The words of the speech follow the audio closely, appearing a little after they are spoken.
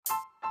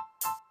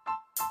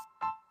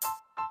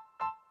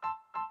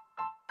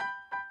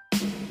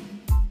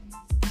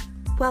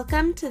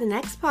Welcome to the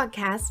next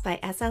podcast by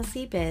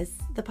SLC Biz,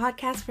 the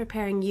podcast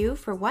preparing you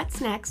for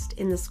what's next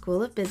in the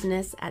School of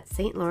Business at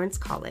St. Lawrence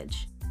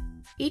College.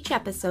 Each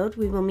episode,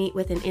 we will meet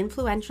with an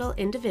influential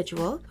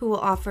individual who will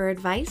offer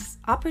advice,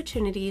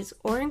 opportunities,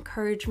 or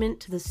encouragement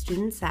to the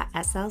students at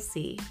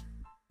SLC.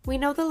 We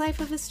know the life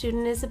of a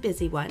student is a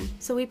busy one,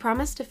 so we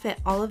promise to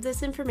fit all of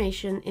this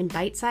information in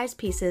bite-sized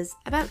pieces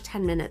about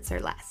 10 minutes or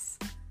less.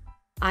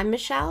 I'm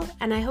Michelle,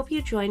 and I hope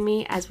you join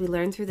me as we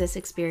learn through this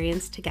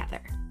experience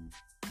together.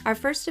 Our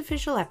first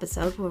official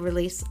episode will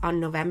release on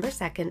November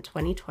 2nd,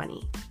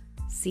 2020.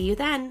 See you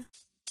then!